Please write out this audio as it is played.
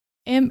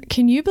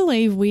Can you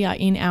believe we are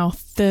in our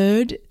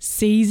 3rd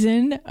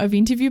season of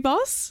Interview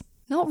Boss?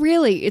 Not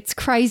really. It's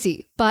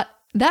crazy. But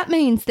that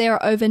means there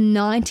are over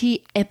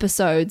 90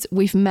 episodes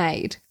we've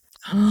made.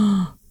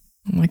 Oh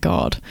my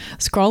God.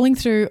 Scrolling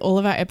through all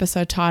of our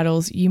episode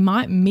titles, you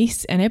might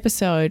miss an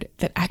episode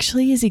that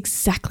actually is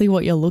exactly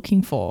what you're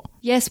looking for.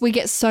 Yes, we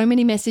get so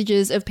many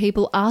messages of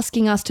people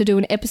asking us to do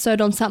an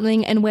episode on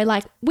something and we're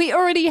like, we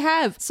already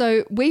have.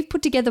 So we've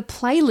put together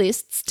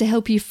playlists to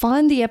help you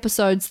find the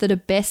episodes that are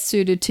best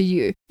suited to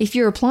you. If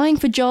you're applying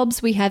for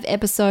jobs, we have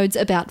episodes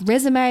about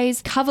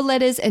resumes, cover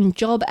letters, and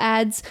job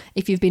ads.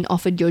 If you've been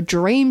offered your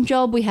dream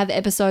job, we have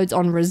episodes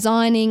on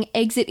resigning,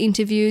 exit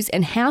interviews,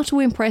 and how to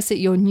impress at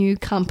your new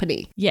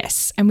company.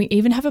 Yes, and we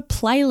even have a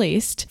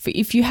playlist for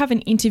if you have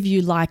an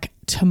interview like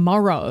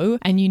tomorrow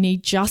and you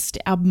need just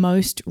our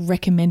most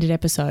recommended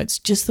episodes,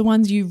 just the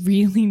ones you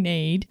really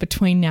need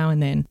between now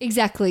and then.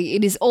 Exactly.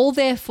 It is all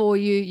there for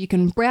you. You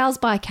can browse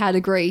by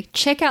category.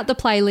 Check out the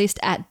playlist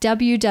at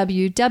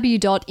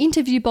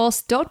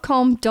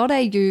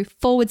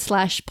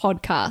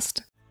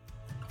www.interviewboss.com.au/podcast.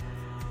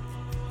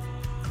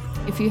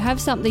 If you have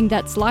something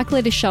that's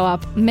likely to show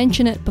up,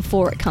 mention it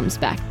before it comes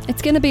back.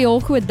 It's going to be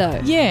awkward though.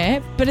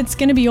 Yeah, but it's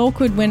going to be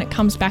awkward when it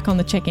comes back on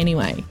the check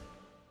anyway.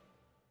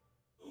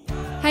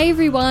 Hey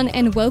everyone,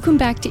 and welcome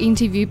back to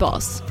Interview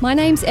Boss. My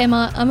name's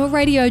Emma. I'm a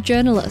radio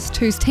journalist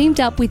who's teamed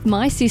up with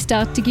my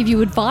sister to give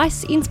you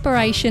advice,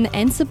 inspiration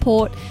and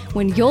support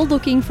when you're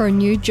looking for a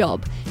new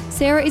job.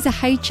 Sarah is a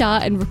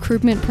HR and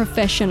recruitment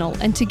professional,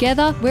 and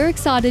together we're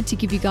excited to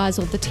give you guys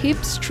all the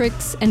tips,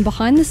 tricks and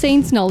behind the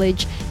scenes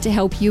knowledge to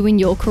help you in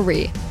your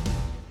career.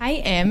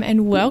 Hey Em,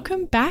 and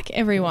welcome back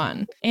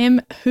everyone. Em,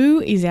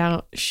 who is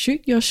our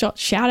Shoot Your Shot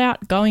shout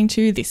out going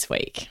to this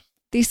week?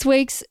 This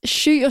week's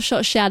Shoot Your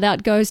Shot shout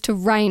out goes to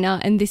Raina,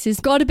 and this has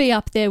got to be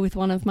up there with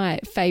one of my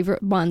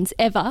favourite ones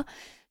ever.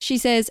 She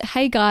says,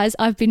 hey guys,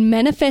 I've been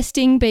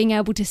manifesting being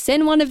able to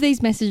send one of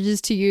these messages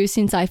to you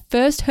since I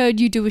first heard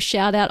you do a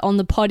shout out on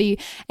the potty,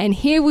 and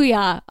here we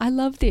are. I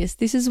love this.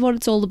 This is what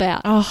it's all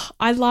about. Oh,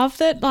 I love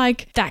that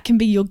that can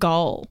be your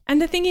goal.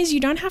 And the thing is, you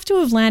don't have to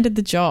have landed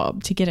the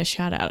job to get a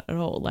shout out at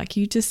all.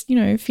 You just,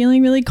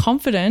 feeling really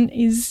confident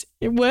is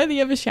worthy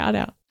of a shout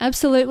out.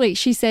 Absolutely.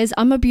 She says,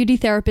 I'm a beauty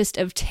therapist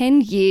of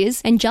 10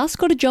 years and just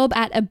got a job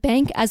at a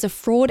bank as a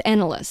fraud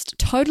analyst.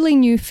 Totally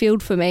new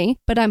field for me,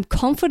 but I'm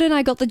confident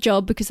I got the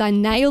job because I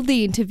nailed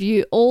the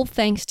interview, all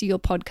thanks to your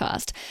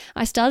podcast.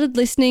 I started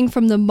listening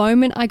from the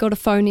moment I got a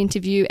phone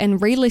interview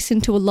and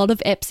re-listened to a lot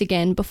of EPs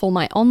again before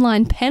my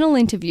online panel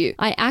interview.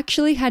 I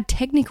actually had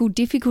technical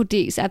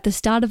difficulties at the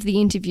start of the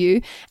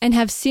interview and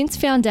have since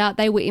found out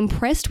they were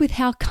impressed with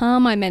how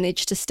calm I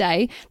managed to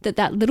stay,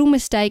 that little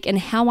mistake and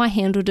how I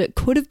handled it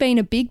could have been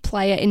a big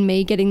player in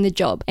me getting the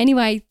job.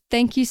 Anyway,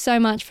 thank you so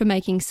much for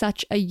making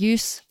such a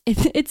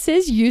it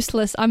says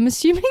useless. I'm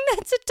assuming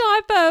that's a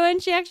typo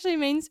and she actually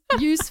means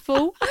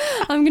useful.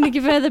 I'm going to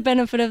give her the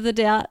benefit of the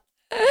doubt.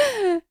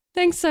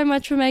 Thanks so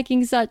much for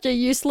making such a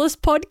useless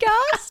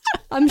podcast.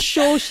 I'm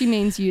sure she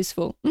means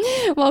useful.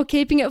 While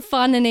keeping it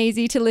fun and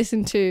easy to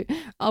listen to,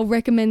 I'll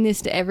recommend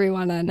this to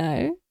everyone I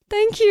know.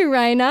 Thank you,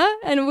 Raina,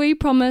 and we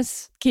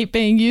promise keep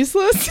being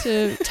useless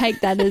to take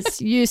that as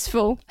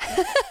useful.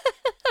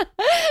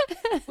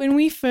 When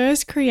we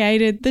first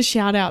created the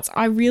shout outs,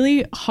 I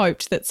really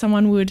hoped that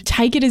someone would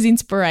take it as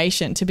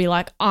inspiration to be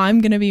like,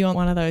 I'm going to be on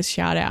one of those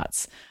shout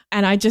outs.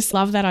 And I just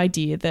love that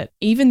idea that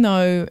even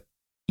though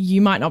you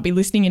might not be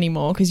listening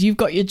anymore because you've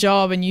got your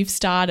job and you've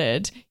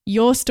started,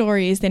 your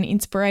story is then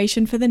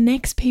inspiration for the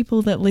next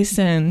people that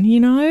listen,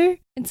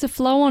 It's a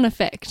flow-on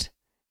effect.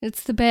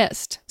 It's the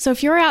best. So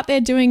if you're out there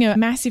doing a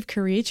massive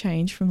career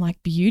change from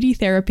beauty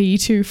therapy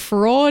to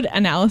fraud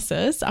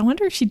analysis, I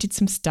wonder if she did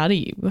some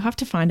study. We'll have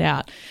to find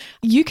out.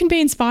 You can be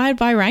inspired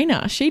by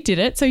Raina. She did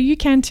it, so you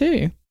can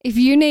too. If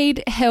you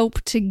need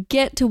help to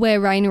get to where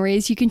Raina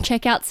is, you can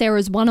check out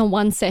Sarah's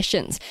one-on-one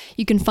sessions.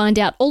 You can find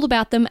out all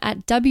about them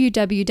at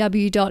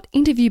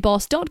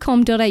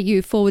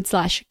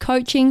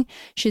www.interviewboss.com.au/coaching.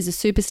 She's a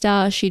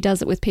superstar. She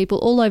does it with people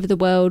all over the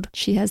world.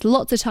 She has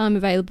lots of time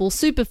available,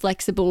 super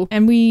flexible.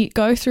 And we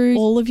go through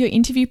all of your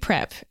interview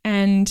prep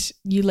and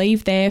you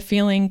leave there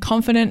feeling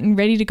confident and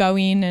ready to go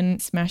in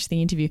and smash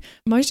the interview.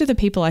 Most of the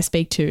people I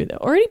speak to,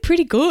 they're already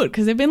pretty good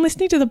because they've been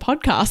listening to the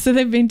podcast, so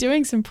they've been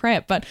doing some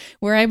prep, but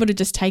we're able to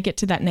just take it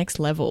to that next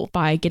level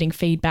by getting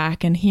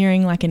feedback and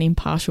hearing an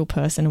impartial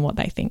person and what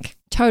they think.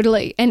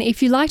 Totally. And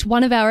if you liked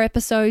one of our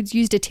episodes,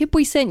 used a tip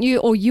we sent you,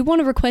 or you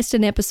want to request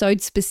an episode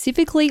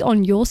specifically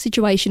on your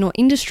situation or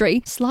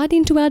industry, slide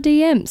into our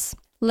DMs.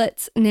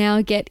 Let's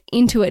now get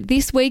into it.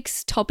 This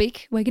week's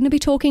topic, we're going to be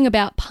talking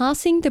about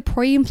passing the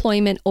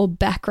pre-employment or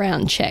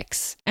background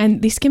checks.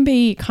 And this can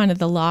be kind of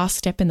the last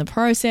step in the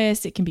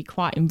process. It can be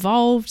quite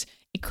involved.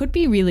 It could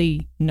be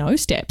really no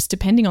steps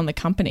depending on the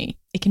company.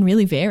 It can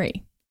really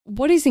vary.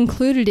 What is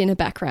included in a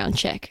background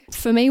check?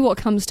 For me, what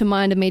comes to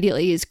mind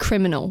immediately is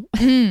criminal.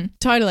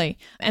 Totally.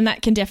 And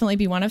that can definitely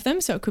be one of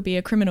them. So it could be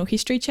a criminal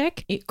history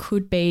check. It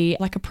could be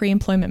like a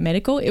pre-employment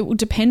medical. It will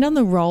depend on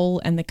the role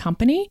and the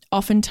company.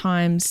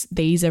 Oftentimes,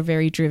 these are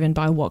very driven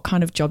by what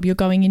kind of job you're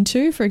going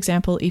into. For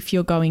example, if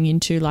you're going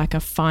into like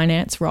a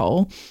finance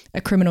role,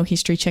 a criminal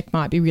history check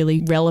might be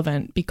really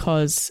relevant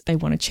because they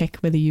want to check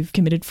whether you've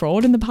committed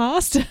fraud in the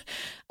past.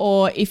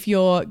 Or if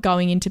you're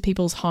going into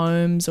people's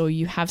homes or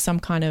you have some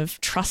kind of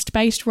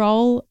trust-based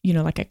role, you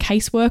know, like a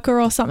caseworker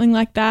or something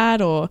like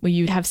that, or where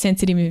you have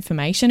sensitive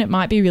information, it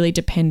might be really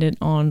dependent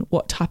on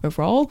what type of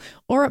role.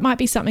 Or it might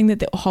be something that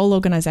the whole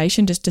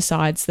organisation just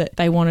decides that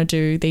they want to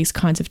do these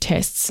kinds of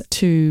tests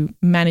to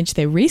manage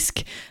their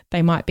risk.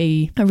 They might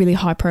be a really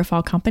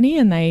high-profile company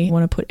and they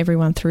want to put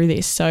everyone through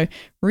this. So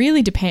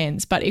really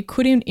depends, but it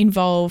could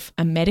involve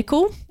a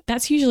medical.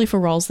 That's usually for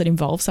roles that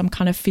involve some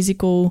kind of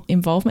physical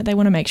involvement. They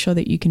want to make sure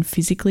that you can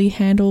physically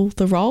handle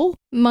the role.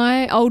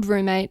 My old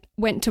roommate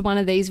went to one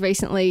of these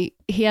recently.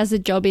 He has a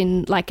job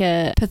in like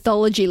a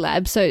pathology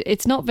lab, so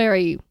it's not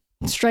very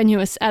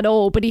strenuous at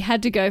all, but he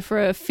had to go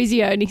for a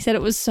physio and he said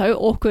it was so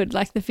awkward.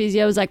 Like the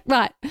physio was like,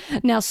 right,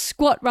 now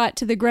squat right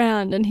to the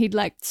ground, and he'd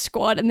like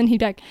squat and then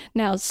he'd like,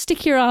 now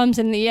stick your arms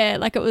in the air.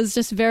 Like it was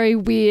just very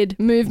weird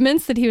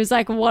movements that he was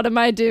like, what am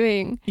I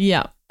doing?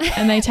 Yeah.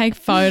 And they take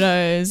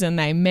photos and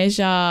they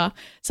measure.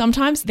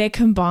 Sometimes they're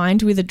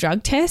combined with a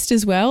drug test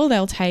as well.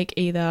 They'll take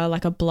either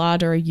like a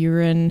blood or a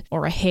urine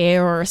or a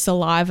hair or a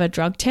saliva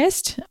drug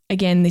test.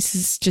 Again, this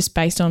is just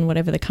based on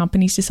whatever the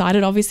company's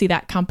decided. Obviously,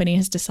 that company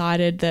has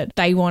decided that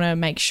they want to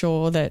make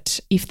sure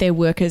that if their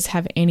workers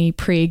have any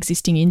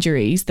pre-existing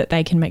injuries, that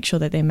they can make sure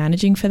that they're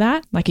managing for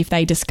that. Like if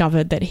they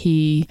discovered that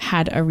he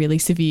had a really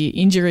severe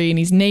injury in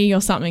his knee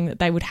or something, that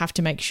they would have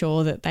to make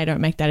sure that they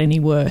don't make that any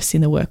worse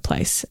in the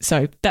workplace.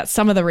 So that's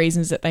some of the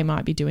reasons that they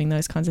might be doing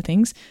those kinds of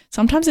things.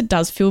 Sometimes it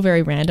does feel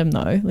very random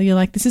though. You're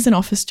like, this is an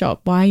office job.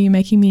 Why are you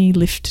making me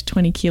lift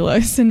 20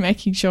 kilos and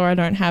making sure I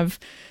don't have...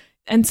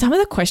 And some of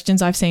the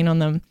questions I've seen on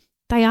them,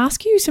 they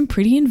ask you some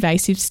pretty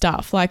invasive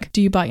stuff like,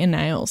 do you bite your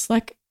nails?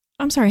 Like,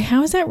 I'm sorry,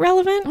 how is that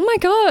relevant? Oh my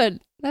God,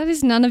 that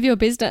is none of your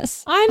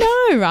business.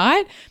 I know,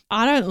 right?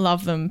 I don't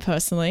love them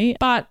personally,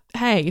 but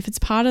hey, if it's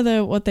part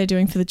of what they're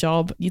doing for the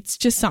job, it's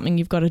just something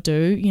you've got to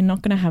do. You're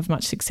not going to have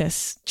much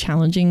success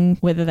challenging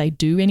whether they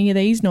do any of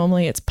these.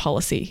 Normally it's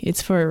policy.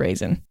 It's for a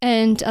reason.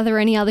 And are there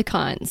any other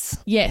kinds?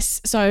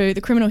 Yes. So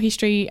the criminal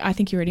history, I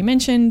think you already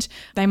mentioned.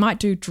 They might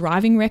do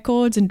driving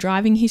records and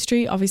driving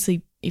history.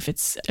 Obviously, if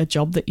it's a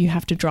job that you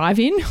have to drive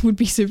in, would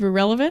be super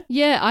relevant.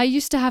 Yeah, I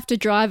used to have to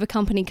drive a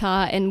company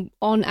car, and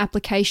on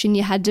application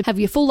you had to have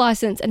your full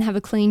license and have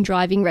a clean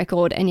driving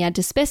record, and you had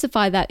to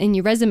specify that in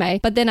your resume.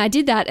 But then I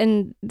did that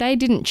and they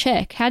didn't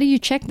check. How do you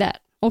check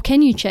that? Or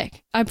can you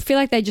check? I feel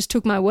like they just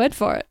took my word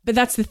for it. But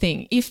that's the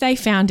thing. If they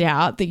found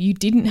out that you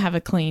didn't have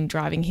a clean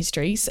driving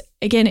history, so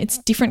again, it's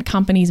different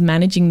companies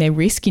managing their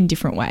risk in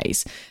different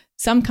ways.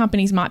 Some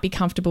companies might be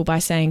comfortable by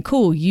saying,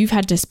 cool, you've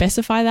had to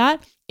specify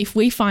that. If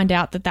we find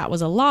out that that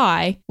was a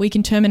lie, we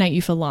can terminate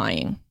you for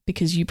lying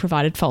because you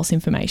provided false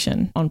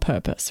information on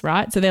purpose,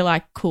 right? So they're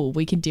like, cool,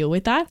 we can deal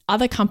with that.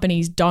 Other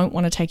companies don't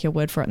want to take your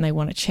word for it and they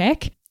want to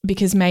check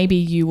because maybe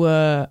you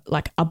were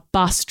like a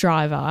bus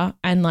driver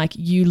and like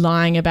you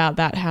lying about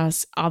that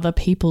has other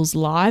people's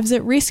lives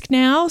at risk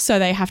now. So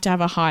they have to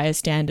have a higher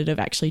standard of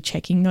actually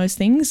checking those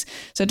things.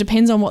 So it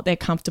depends on what they're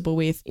comfortable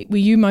with. Were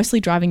you mostly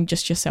driving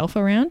just yourself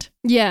around?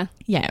 Yeah.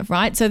 Yeah,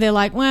 right. So they're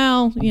like,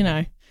 well, you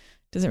know,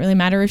 does it really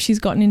matter if she's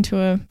gotten into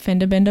a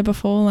fender bender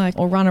before, like,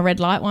 or run a red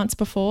light once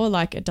before?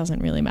 Like, it doesn't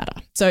really matter.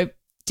 So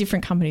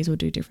different companies will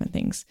do different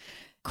things.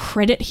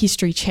 Credit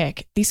history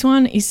check. This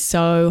one is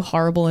so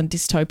horrible and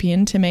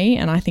dystopian to me,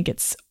 and I think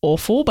it's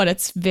awful, but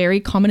it's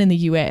very common in the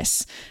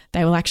US.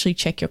 They will actually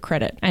check your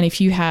credit. And if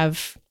you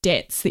have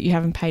debts that you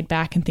haven't paid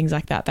back and things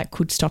like that, that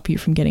could stop you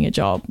from getting a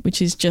job, which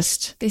is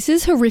just... This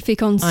is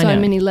horrific on so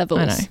many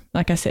levels. I know.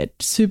 Like I said,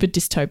 super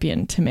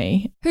dystopian to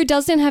me. Who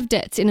doesn't have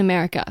debts in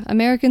America?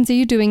 Americans, are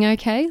you doing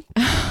okay?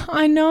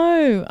 I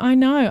know.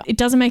 It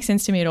doesn't make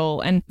sense to me at all.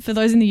 And for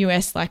those in the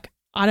US, like,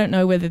 I don't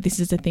know whether this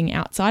is a thing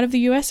outside of the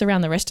US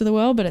around the rest of the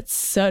world, but it's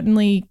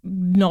certainly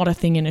not a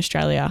thing in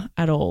Australia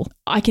at all.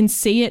 I can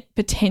see it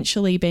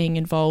potentially being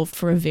involved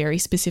for a very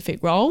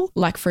specific role.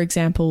 Like, for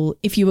example,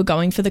 if you were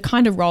going for the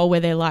kind of role where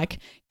they're like,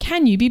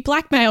 can you be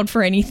blackmailed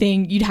for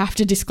anything? You'd have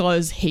to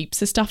disclose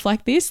heaps of stuff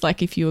like this.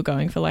 Like if you were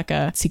going for like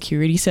a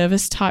security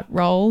service type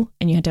role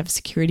and you had to have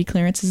security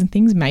clearances and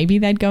things, maybe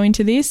they'd go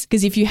into this.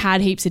 Because if you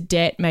had heaps of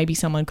debt, maybe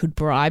someone could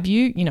bribe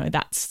you. You know,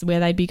 that's where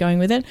they'd be going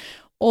with it.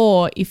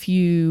 Or if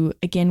you,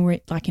 again, were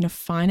like in a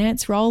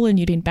finance role and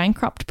you'd been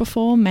bankrupt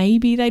before,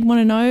 maybe they'd want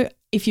to know.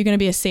 If you're going to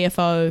be a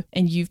CFO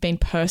and you've been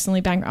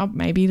personally bankrupt,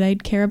 maybe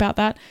they'd care about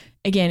that.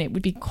 Again, it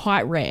would be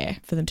quite rare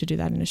for them to do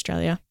that in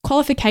Australia.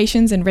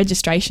 Qualifications and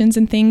registrations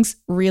and things,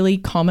 really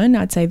common.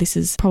 I'd say this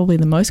is probably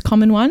the most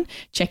common one,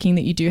 checking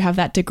that you do have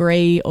that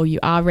degree or you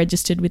are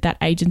registered with that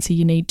agency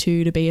you need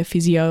to be a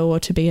physio or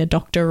to be a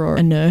doctor or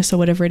a nurse or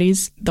whatever it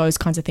is. Those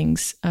kinds of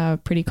things are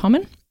pretty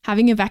common.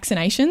 having your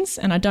vaccinations,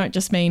 and I don't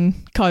just mean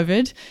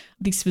COVID.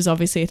 This was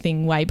obviously a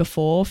thing way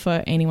before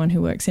for anyone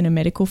who works in a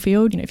medical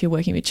field. If you're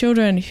working with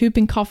children,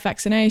 whooping cough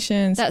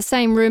vaccinations. That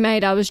same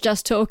roommate I was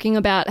just talking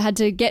about had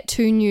to get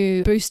 2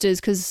 new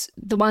boosters because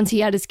the ones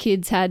he had as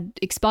kids had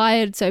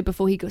expired. So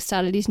before he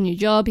started his new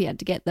job, he had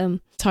to get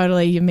them.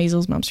 Totally, your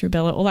measles, mumps,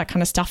 rubella, all that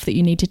kind of stuff that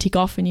you need to tick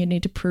off and you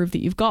need to prove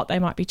that you've got. They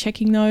might be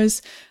checking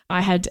those.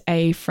 I had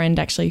a friend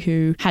actually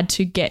who had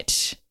to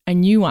get a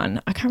new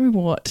one. I can't remember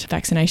what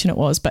vaccination it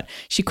was, but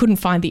she couldn't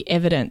find the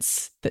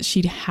evidence that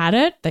she'd had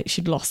it, that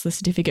she'd lost the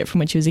certificate from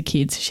when she was a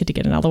kid, so she had to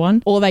get another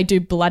one. Or they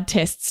do blood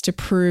tests to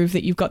prove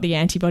that you've got the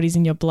antibodies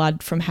in your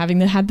blood from having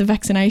had the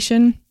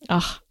vaccination.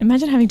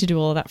 Imagine having to do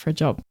all of that for a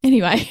job.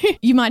 Anyway,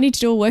 you might need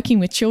to do a working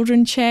with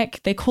children check.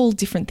 They're called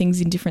different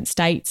things in different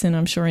states and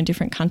I'm sure in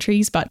different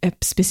countries, but a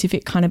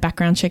specific kind of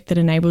background check that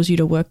enables you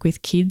to work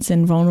with kids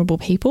and vulnerable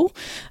people,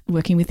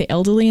 working with the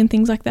elderly and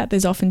things like that.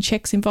 There's often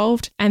checks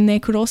involved. And there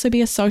could also be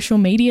a social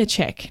media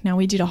check. Now,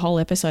 we did a whole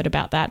episode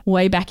about that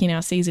way back in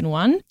our season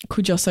 1.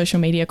 Could your social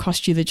media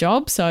cost you the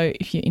job? So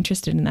if you're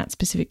interested in that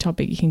specific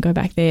topic, you can go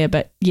back there.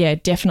 But yeah,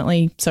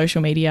 definitely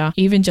social media,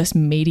 even just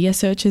media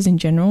searches in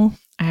general.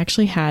 I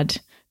actually had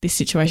this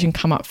situation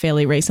come up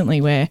fairly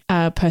recently where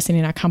a person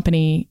in our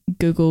company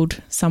Googled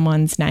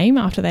someone's name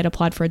after they'd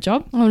applied for a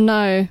job. Oh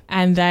no.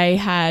 And they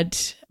had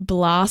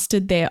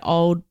blasted their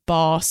old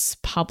boss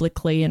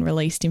publicly and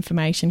released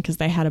information because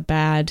they had a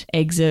bad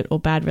exit or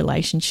bad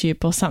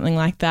relationship or something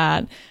like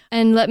that.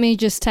 And let me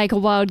just take a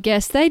wild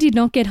guess. They did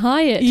not get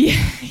hired.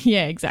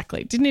 Yeah,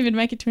 exactly. Didn't even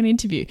make it to an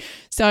interview.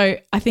 So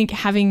I think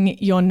having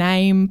your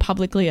name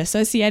publicly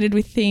associated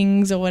with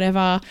things or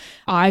whatever,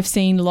 I've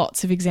seen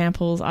lots of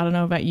examples. I don't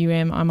know about you,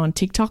 Em. I'm on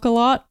TikTok a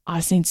lot.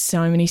 I've seen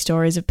so many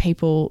stories of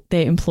people,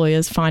 their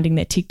employers finding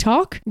their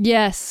TikTok.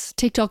 Yes,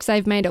 TikToks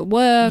they've made at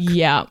work.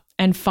 Yeah.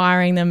 And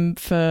firing them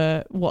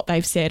for what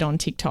they've said on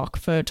TikTok,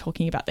 for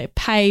talking about their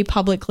pay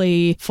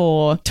publicly,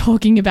 for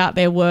talking about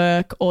their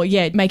work, or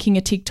making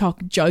a TikTok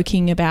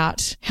joking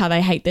about how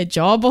they hate their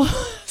job or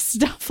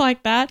stuff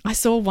like that. I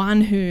saw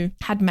one who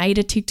had made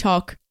a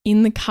TikTok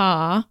in the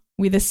car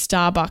with a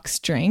Starbucks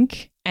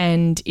drink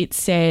and it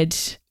said,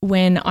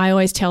 when I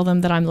always tell them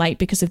that I'm late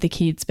because of the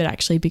kids, but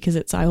actually because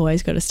I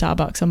always go to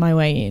Starbucks on my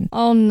way in.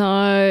 Oh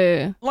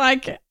no.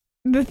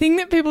 The thing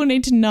that people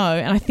need to know,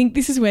 and I think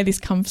this is where this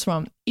comes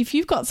from, if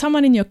you've got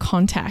someone in your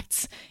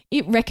contacts,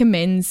 it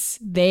recommends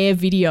their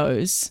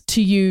videos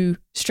to you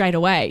straight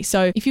away.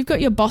 So if you've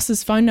got your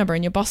boss's phone number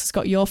and your boss has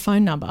got your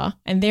phone number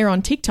and they're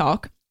on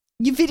TikTok,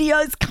 your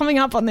video's coming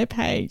up on their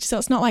page. So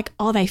it's not like,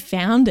 oh, they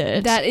found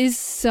it. That is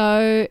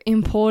so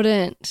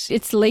important.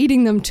 It's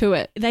leading them to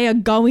it. They are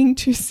going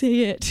to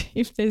see it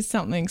if there's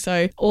something.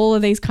 So all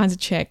of these kinds of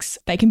checks,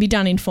 they can be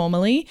done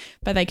informally,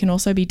 but they can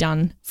also be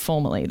done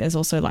formally. There's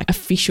also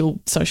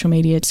official social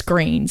media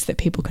screens that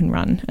people can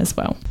run as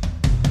well.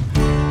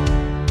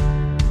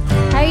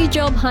 Hey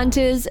job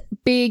hunters,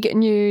 big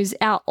news.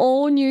 Our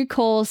all new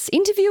course,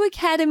 Interview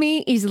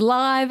Academy, is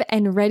live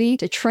and ready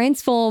to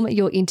transform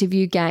your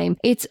interview game.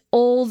 It's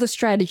all the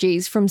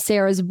strategies from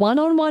Sarah's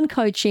one-on-one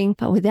coaching,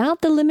 but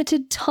without the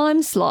limited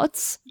time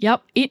slots.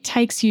 Yep, it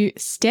takes you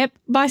step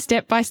by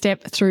step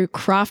through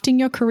crafting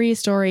your career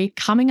story,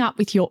 coming up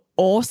with your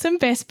awesome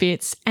best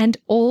bits and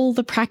all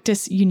the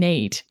practice you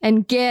need.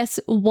 And guess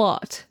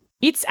what?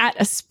 It's at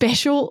a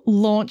special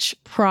launch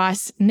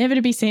price, never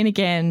to be seen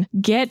again.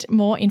 Get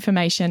more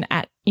information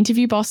at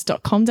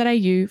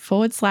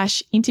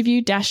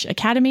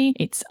interviewboss.com.au/interview-academy.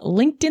 It's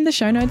linked in the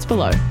show notes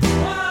below.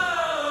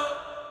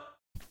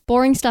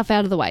 Boring stuff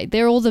out of the way.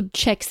 They're all the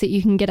checks that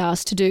you can get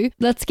asked to do.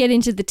 Let's get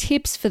into the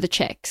tips for the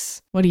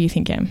checks. What do you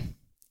think, Em?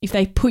 If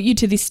they put you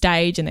to this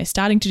stage and they're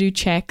starting to do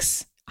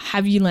checks,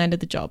 have you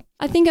landed the job?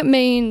 I think it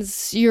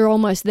means you're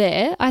almost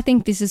there. I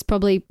think this is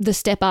probably the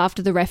step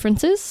after the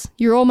references.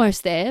 You're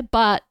almost there,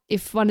 but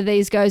if one of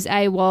these goes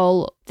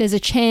AWOL, there's a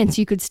chance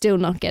you could still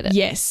not get it.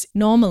 Yes.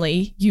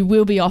 Normally, you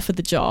will be offered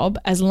the job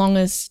as long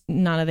as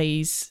none of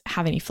these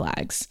have any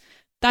flags.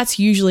 That's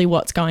usually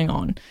what's going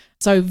on.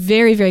 So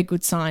very, very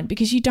good sign,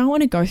 because you don't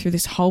want to go through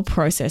this whole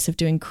process of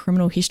doing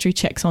criminal history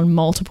checks on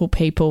multiple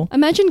people.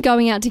 Imagine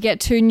going out to get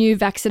 2 new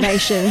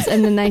vaccinations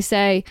and then they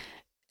say,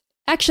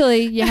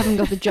 actually, you haven't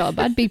got the job.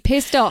 I'd be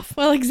pissed off.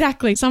 Well,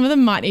 exactly. Some of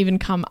them might even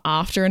come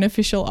after an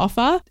official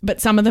offer,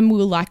 but some of them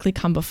will likely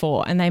come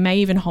before, and they may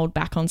even hold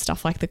back on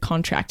stuff like the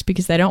contract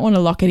because they don't want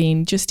to lock it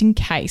in just in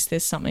case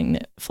there's something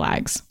that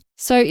flags.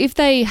 So if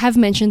they have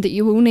mentioned that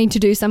you will need to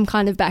do some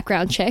kind of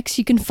background checks,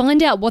 you can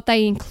find out what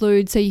they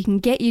include so you can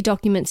get your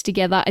documents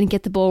together and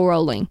get the ball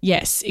rolling.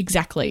 Yes,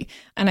 exactly.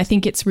 And I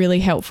think it's really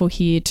helpful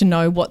here to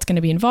know what's going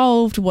to be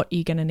involved, what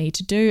you're going to need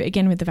to do.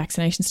 Again, with the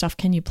vaccination stuff,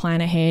 can you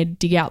plan ahead,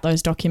 dig out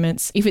those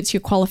documents? If it's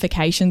your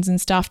qualifications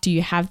and stuff, do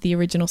you have the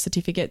original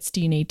certificates?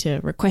 Do you need to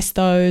request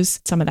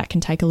those? Some of that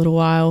can take a little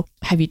while.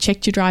 Have you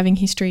checked your driving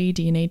history?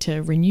 Do you need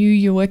to renew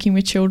your working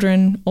with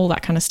children? All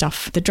that kind of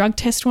stuff. The drug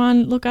test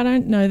one, look, I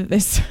don't know that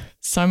there's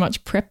so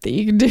much prep that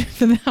you can do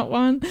for that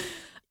one.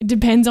 It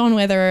depends on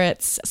whether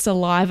it's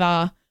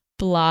saliva,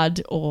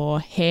 blood or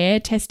hair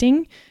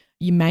testing.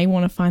 you may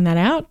want to find that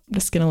out. I'm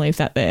just going to leave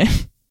that there.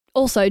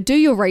 Also, do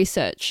your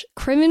research.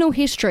 Criminal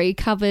history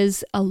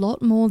covers a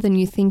lot more than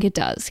you think it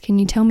does. Can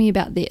you tell me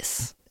about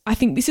this? I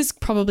think this is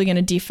probably going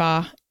to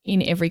differ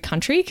in every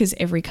country because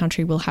every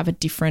country will have a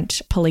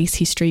different police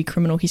history,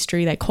 criminal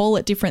history. They call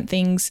it different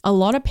things. A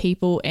lot of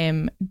people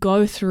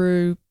go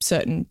through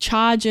certain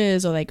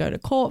charges, or they go to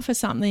court for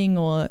something,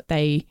 or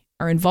they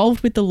are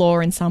involved with the law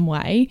in some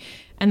way,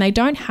 and they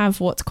don't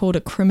have what's called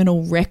a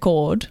criminal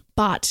record,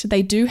 but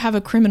they do have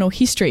a criminal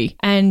history.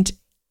 And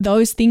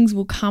those things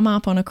will come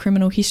up on a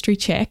criminal history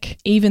check,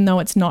 even though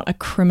it's not a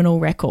criminal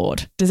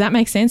record. Does that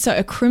make sense? So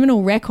a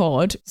criminal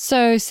record.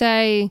 So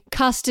say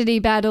custody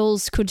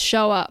battles could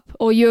show up,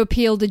 or you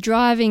appealed a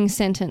driving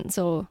sentence,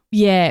 or...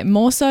 Yeah,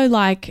 more so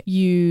like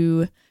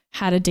you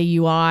had a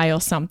DUI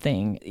or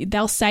something.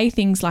 They'll say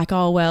things like,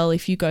 oh, well,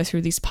 if you go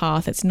through this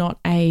path, it's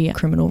not a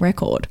criminal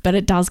record, but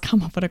it does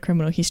come up on a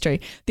criminal history.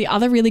 The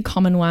other really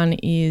common one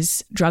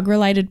is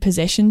drug-related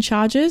possession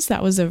charges.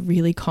 That was a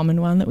really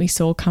common one that we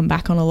saw come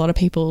back on a lot of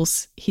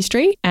people's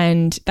history.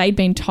 And they'd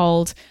been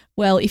told,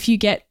 well, if you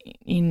get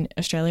in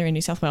Australia and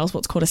New South Wales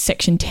what's called a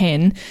Section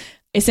 10,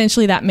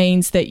 essentially that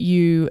means that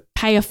you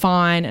pay a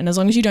fine, and as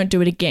long as you don't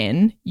do it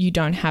again, you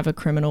don't have a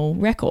criminal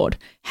record.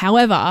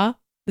 However,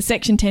 the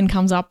Section 10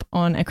 comes up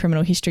on a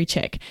criminal history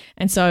check.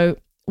 And so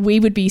we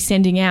would be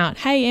sending out,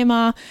 hey,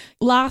 Emma,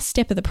 last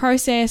step of the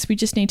process, we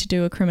just need to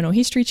do a criminal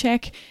history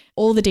check.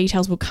 All the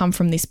details will come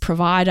from this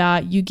provider.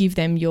 You give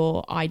them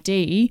your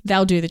ID,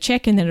 they'll do the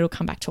check, and then it'll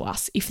come back to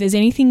us. If there's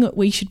anything that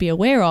we should be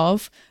aware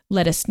of,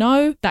 let us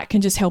know. That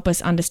can just help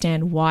us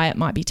understand why it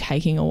might be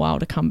taking a while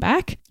to come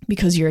back,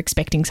 because you're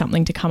expecting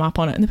something to come up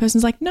on it. And the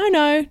person's like,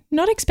 no,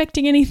 not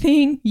expecting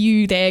anything.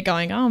 You there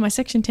going, oh, my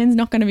Section 10's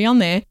not going to be on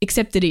there,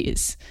 except it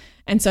is.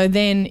 And so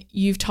then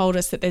you've told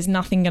us that there's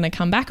nothing going to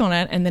come back on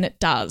it, and then it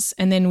does.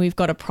 And then we've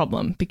got a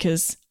problem,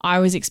 because I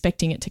was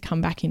expecting it to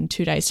come back in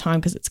 2 days' time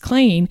because it's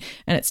clean,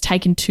 and it's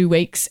taken 2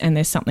 weeks and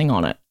there's something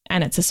on it.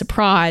 And it's a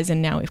surprise,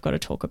 and now we've got to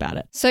talk about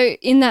it. So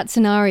in that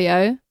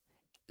scenario,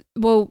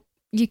 well,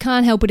 you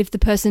can't help it if the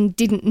person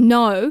didn't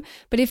know,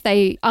 but if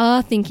they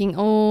are thinking,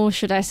 oh,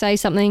 should I say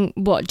something?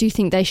 What do you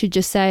think they should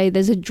just say?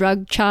 There's a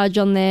drug charge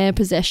on their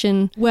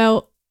possession.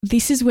 Well,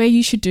 this is where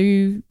you should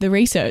do the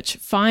research.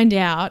 Find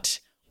out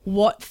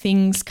what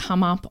things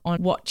come up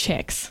on what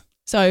checks.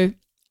 So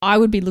I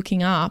would be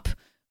looking up,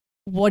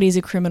 what is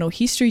a criminal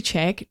history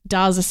check?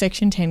 Does a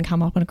Section 10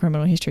 come up on a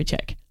criminal history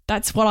check?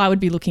 That's what I would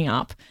be looking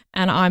up.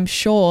 And I'm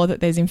sure that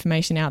there's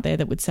information out there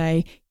that would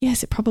say,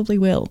 yes, it probably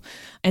will.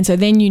 And so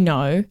then you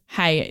know,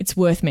 hey, it's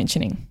worth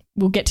mentioning.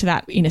 We'll get to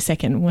that in a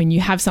second. When you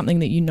have something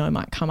that you know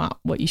might come up,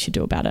 what you should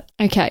do about it.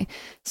 Okay.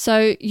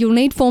 So you'll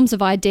need forms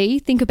of ID.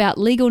 Think about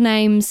legal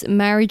names,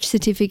 marriage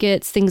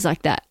certificates, things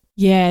like that.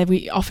 Yeah,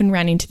 we often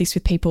ran into this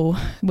with people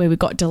where we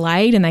got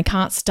delayed and they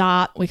can't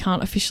start. We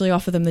can't officially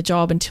offer them the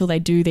job until they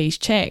do these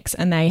checks.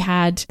 And they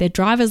had their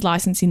driver's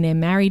license in their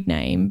married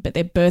name, but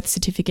their birth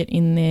certificate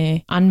in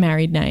their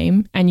unmarried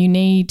name. And you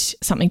need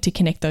something to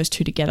connect those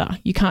two together.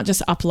 You can't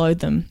just upload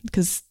them,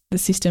 because the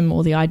system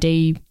or the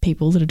ID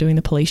people that are doing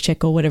the police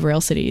check or whatever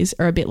else it is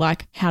are a bit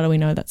like, how do we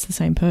know that's the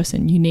same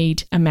person? You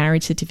need a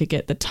marriage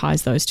certificate that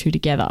ties those two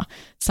together.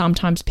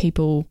 Sometimes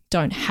people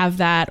don't have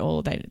that,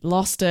 or they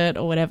lost it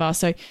or whatever.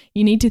 So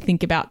you need to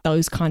think about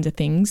those kinds of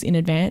things in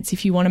advance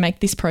if you want to make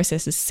this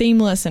process as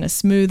seamless and as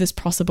smooth as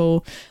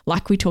possible,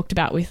 like we talked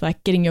about with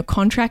like getting your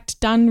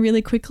contract done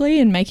really quickly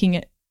and making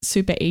it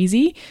super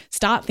easy.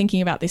 Start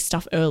thinking about this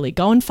stuff early.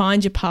 Go and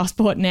find your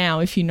passport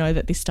now if you know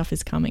that this stuff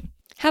is coming.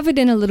 Have it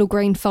in a little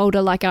green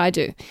folder like I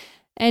do.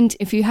 And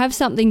if you have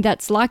something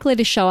that's likely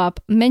to show up,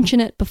 mention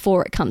it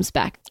before it comes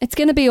back. It's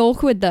going to be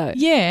awkward though.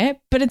 Yeah,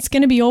 but it's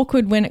going to be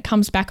awkward when it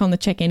comes back on the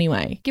check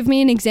anyway. Give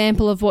me an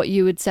example of what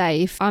you would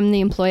say. If I'm the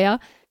employer,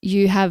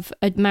 you have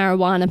a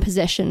marijuana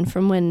possession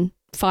from when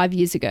 5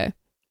 years ago.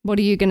 What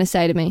are you going to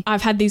say to me?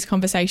 I've had these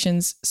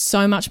conversations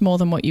so much more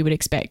than what you would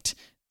expect.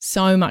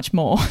 So much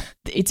more.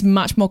 It's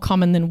much more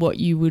common than what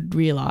you would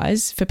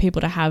realise for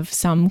people to have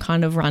some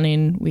kind of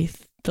run-in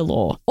with the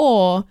law,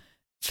 or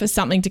for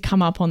something to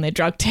come up on their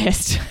drug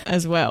test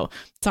as well.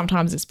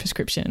 Sometimes it's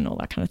prescription, all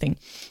that kind of thing.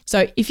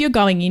 So if you're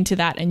going into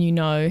that and you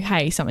know,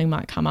 hey, something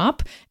might come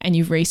up, and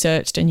you've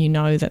researched and you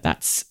know that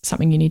that's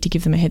something you need to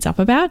give them a heads up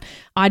about,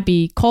 I'd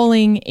be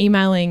calling,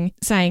 emailing,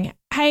 saying,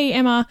 hey,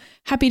 Emma,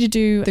 happy to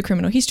do the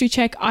criminal history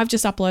check. I've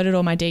just uploaded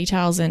all my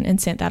details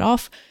and sent that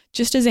off.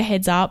 Just as a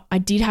heads up, I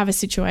did have a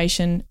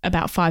situation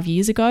about 5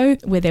 years ago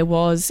where there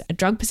was a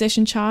drug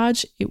possession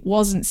charge. It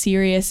wasn't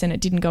serious and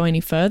it didn't go any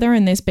further,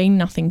 and there's been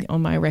nothing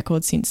on my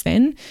record since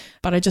then.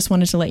 But I just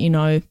wanted to let you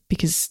know,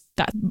 because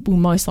that will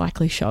most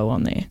likely show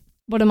on there.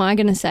 What am I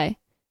going to say?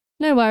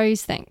 No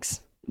worries,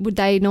 thanks. Would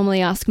they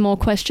normally ask more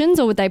questions,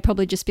 or would they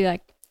probably just be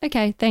like,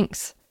 okay,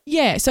 thanks?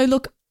 Yeah, so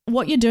look,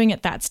 what you're doing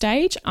at that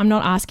stage, I'm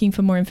not asking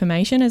for more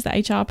information as the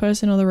HR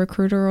person or the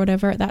recruiter or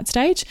whatever at that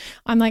stage.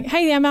 I'm like,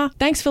 hey, Emma,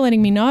 thanks for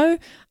letting me know.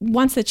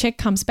 Once the check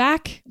comes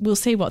back, we'll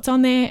see what's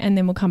on there, and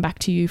then we'll come back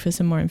to you for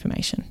some more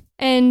information.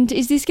 And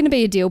is this going to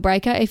be a deal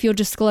breaker? If you're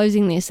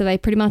disclosing this, are they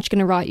pretty much going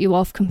to write you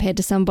off compared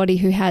to somebody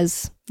who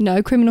has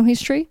no criminal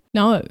history?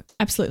 No,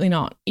 absolutely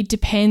not. It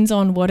depends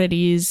on what it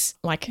is,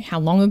 like how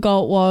long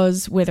ago it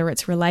was, whether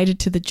it's related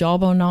to the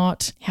job or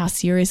not, how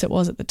serious it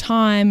was at the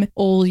time,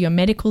 all your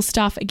medical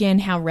stuff, again,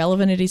 how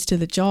relevant it is to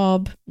the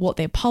job, what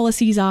their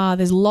policies are.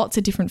 There's lots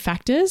of different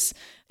factors.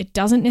 It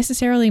doesn't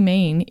necessarily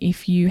mean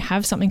if you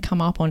have something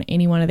come up on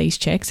any one of these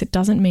checks, it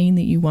doesn't mean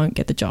that you won't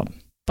get the job.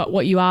 But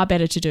what you are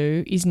better to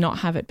do is not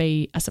have it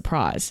be a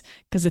surprise.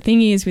 Because the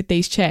thing is with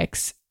these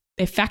checks,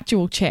 they're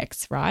factual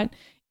checks, right?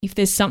 If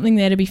there's something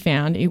there to be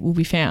found, it will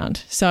be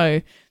found. So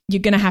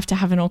you're going to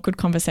have an awkward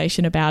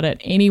conversation about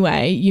it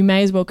anyway. You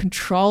may as well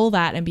control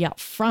that and be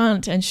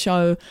upfront and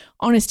show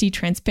honesty,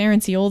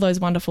 transparency, all those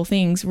wonderful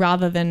things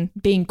rather than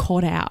being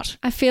caught out.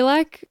 I feel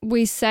like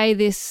we say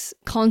this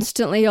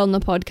constantly on the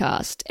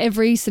podcast.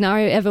 Every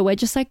scenario ever, we're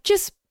just like,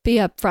 just be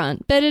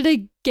upfront. Better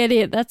to get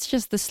it. That's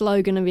just the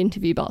slogan of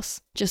Interview Boss.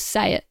 Just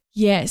say it.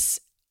 Yes.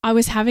 I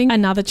was having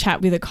another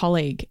chat with a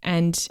colleague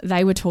and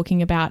they were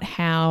talking about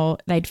how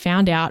they'd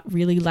found out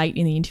really late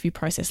in the interview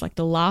process, like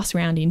the last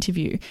round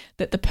interview,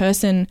 that the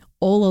person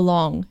all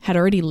along had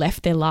already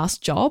left their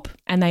last job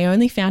and they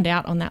only found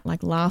out on that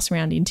like last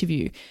round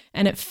interview.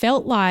 And it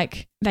felt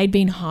like they'd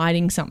been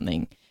hiding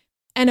something.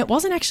 And it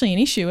wasn't actually an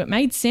issue. It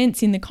made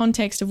sense in the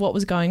context of what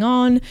was going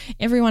on.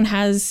 Everyone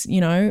has,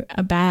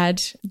 a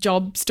bad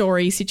job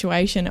story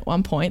situation at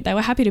one point. They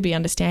were happy to be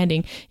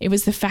understanding. It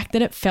was the fact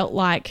that it felt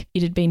like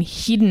it had been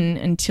hidden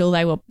until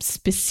they were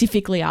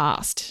specifically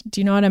asked. Do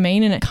you know what I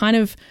mean? And it kind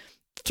of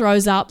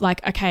throws up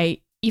like,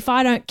 okay, if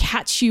I don't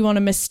catch you on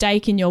a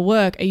mistake in your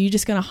work, are you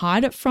just going to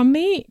hide it from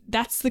me?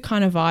 That's the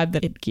kind of vibe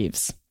that it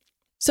gives.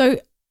 So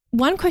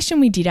one question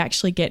we did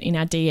actually get in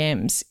our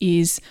DMs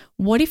is,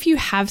 what if you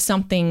have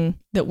something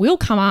that will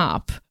come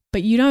up,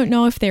 but you don't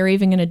know if they're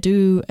even going to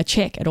do a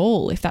check at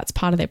all, if that's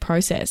part of their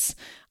process?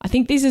 I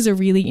think this is a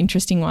really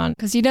interesting one.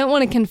 Because you don't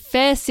want to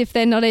confess if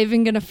they're not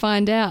even going to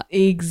find out.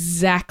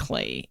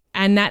 Exactly.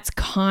 And that's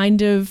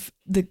kind of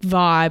the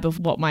vibe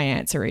of what my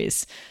answer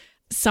is.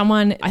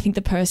 I think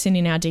the person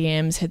in our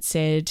DMs had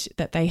said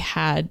that they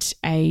had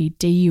a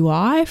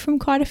DUI from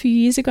quite a few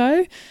years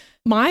ago.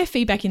 My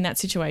feedback in that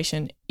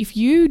situation, if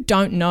you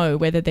don't know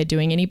whether they're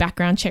doing any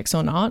background checks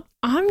or not,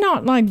 I'm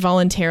not like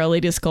voluntarily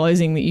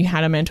disclosing that you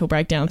had a mental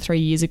breakdown 3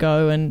 years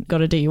ago and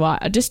got a DUI.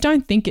 I just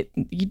don't think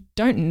you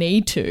don't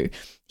need to.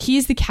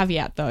 Here's the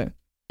caveat though.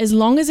 As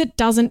long as it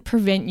doesn't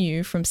prevent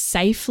you from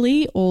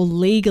safely or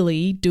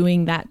legally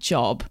doing that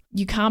job,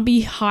 you can't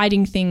be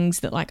hiding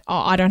things that like, oh,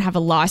 I don't have a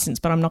license,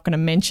 but I'm not going to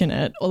mention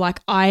it. Or like,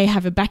 I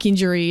have a back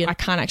injury, I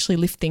can't actually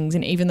lift things.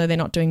 And even though they're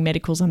not doing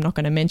medicals, I'm not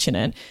going to mention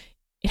it.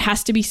 It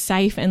has to be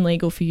safe and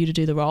legal for you to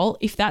do the role.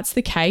 If that's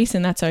the case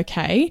and that's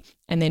okay,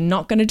 and they're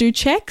not going to do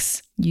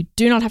checks, you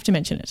do not have to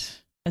mention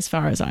it, as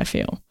far as I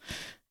feel.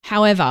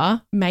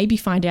 However, maybe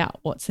find out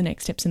what's the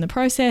next steps in the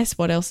process,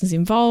 what else is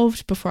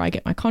involved before I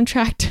get my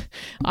contract.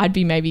 I'd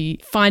be maybe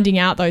finding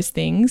out those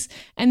things.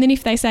 And then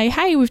if they say,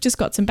 hey, we've just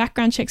got some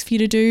background checks for you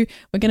to do,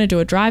 we're going to do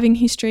a driving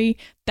history,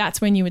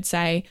 that's when you would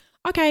say,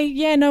 okay,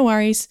 yeah, no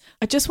worries.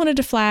 I just wanted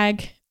to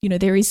flag,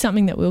 there is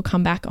something that will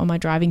come back on my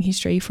driving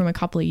history from a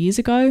couple of years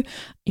ago.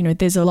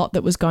 There's a lot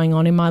that was going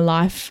on in my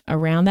life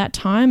around that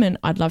time and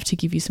I'd love to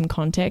give you some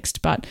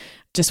context, but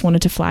just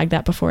wanted to flag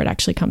that before it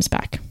actually comes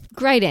back.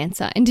 Great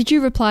answer. And did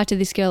you reply to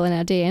this girl in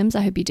our DMs?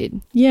 I hope you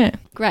did. Yeah.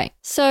 Great.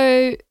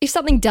 So if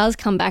something does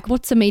come back,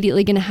 what's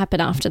immediately going to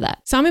happen after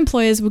that? Some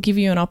employers will give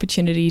you an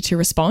opportunity to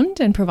respond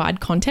and provide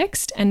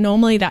context. And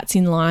normally that's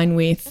in line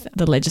with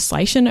the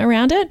legislation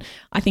around it.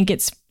 I think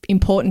it's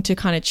important to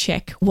kind of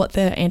check what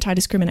the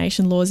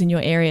anti-discrimination laws in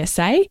your area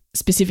say,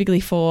 specifically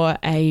for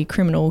a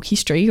criminal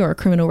history or a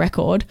criminal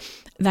record.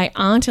 They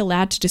aren't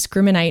allowed to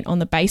discriminate on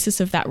the basis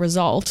of that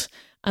result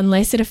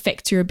unless it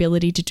affects your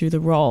ability to do the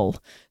role.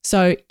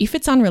 So if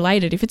it's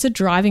unrelated, if it's a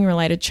driving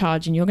related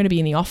charge and you're going to be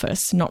in the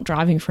office not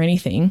driving for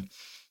anything,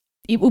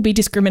 it will be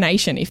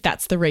discrimination if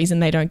that's the reason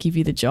they don't give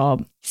you the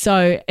job.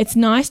 So it's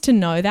nice to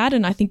know that,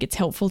 and I think it's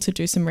helpful to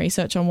do some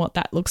research on what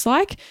that looks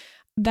like.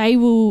 They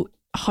will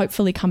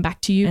hopefully come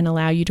back to you and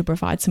allow you to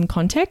provide some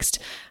context.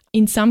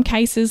 In some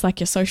cases, like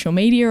your social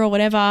media or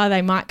whatever,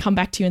 they might come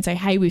back to you and say,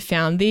 hey, we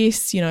found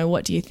this,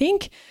 what do you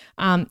think?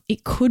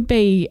 It could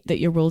be that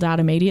you're ruled out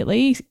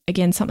immediately.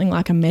 Again, something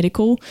like a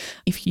medical,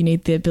 if you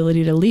need the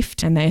ability to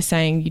lift and they're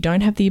saying you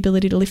don't have the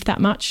ability to lift that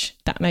much,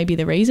 that may be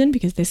the reason,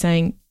 because they're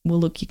saying, well,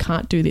 look, you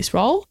can't do this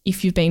role.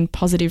 If you've been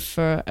positive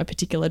for a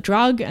particular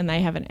drug and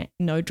they have a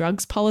no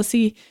drugs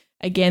policy,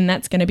 again,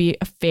 that's going to be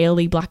a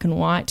fairly black and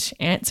white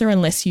answer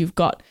unless you've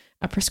got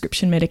a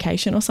prescription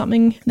medication or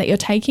something that you're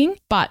taking.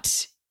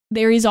 But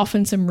there is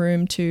often some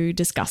room to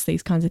discuss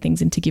these kinds of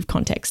things and to give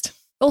context.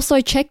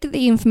 Also, check that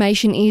the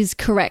information is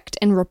correct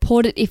and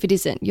report it if it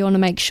isn't. You want to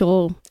make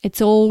sure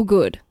it's all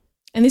good.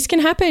 And this can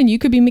happen. You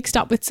could be mixed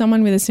up with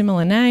someone with a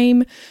similar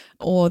name,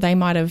 or they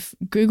might have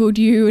Googled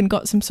you and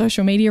got some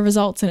social media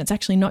results and it's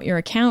actually not your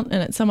account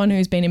and it's someone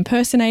who's been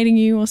impersonating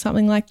you or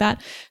something like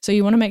that. So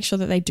you want to make sure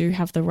that they do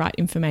have the right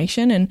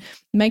information, and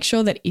make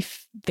sure that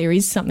if there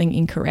is something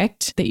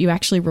incorrect, that you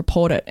actually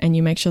report it and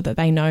you make sure that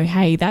they know,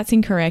 hey, that's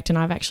incorrect and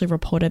I've actually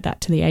reported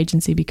that to the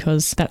agency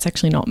because that's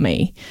actually not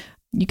me.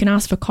 You can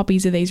ask for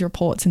copies of these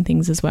reports and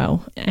things as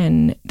well,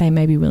 and they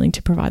may be willing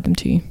to provide them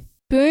to you.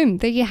 Boom,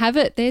 there you have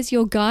it. There's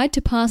your guide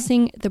to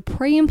passing the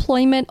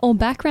pre-employment or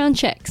background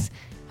checks.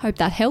 Hope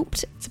that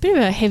helped. It's a bit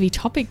of a heavy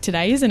topic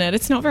today, isn't it?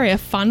 It's not very a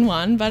fun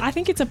one, but I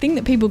think it's a thing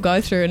that people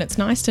go through, and it's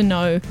nice to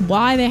know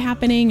why they're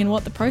happening and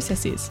what the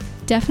process is.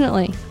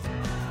 Definitely.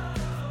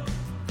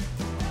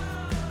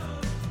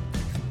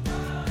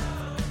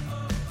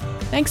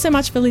 Thanks so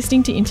much for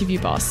listening to Interview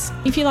Boss.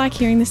 If you like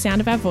hearing the sound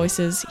of our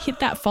voices, hit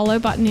that follow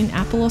button in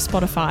Apple or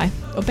Spotify,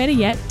 or better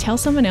yet, tell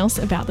someone else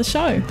about the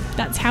show.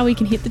 That's how we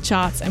can hit the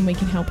charts and we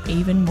can help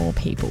even more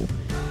people.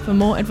 For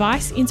more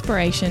advice,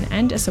 inspiration,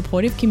 and a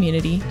supportive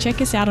community, check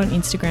us out on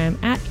Instagram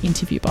at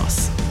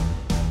InterviewBoss.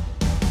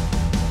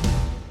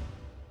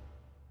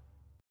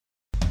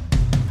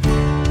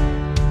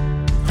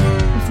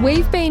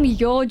 We've been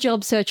your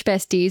job search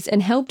besties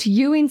and helped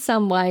you in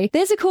some way.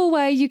 There's a cool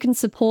way you can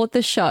support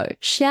the show.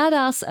 Shout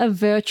us a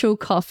virtual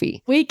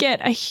coffee. We get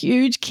a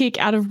huge kick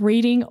out of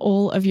reading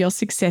all of your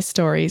success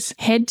stories.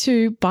 Head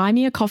to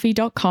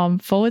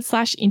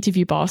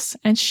buymeacoffee.com/interviewboss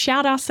and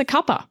shout us a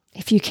cuppa.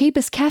 If you keep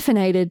us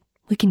caffeinated,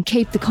 we can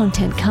keep the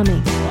content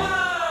coming.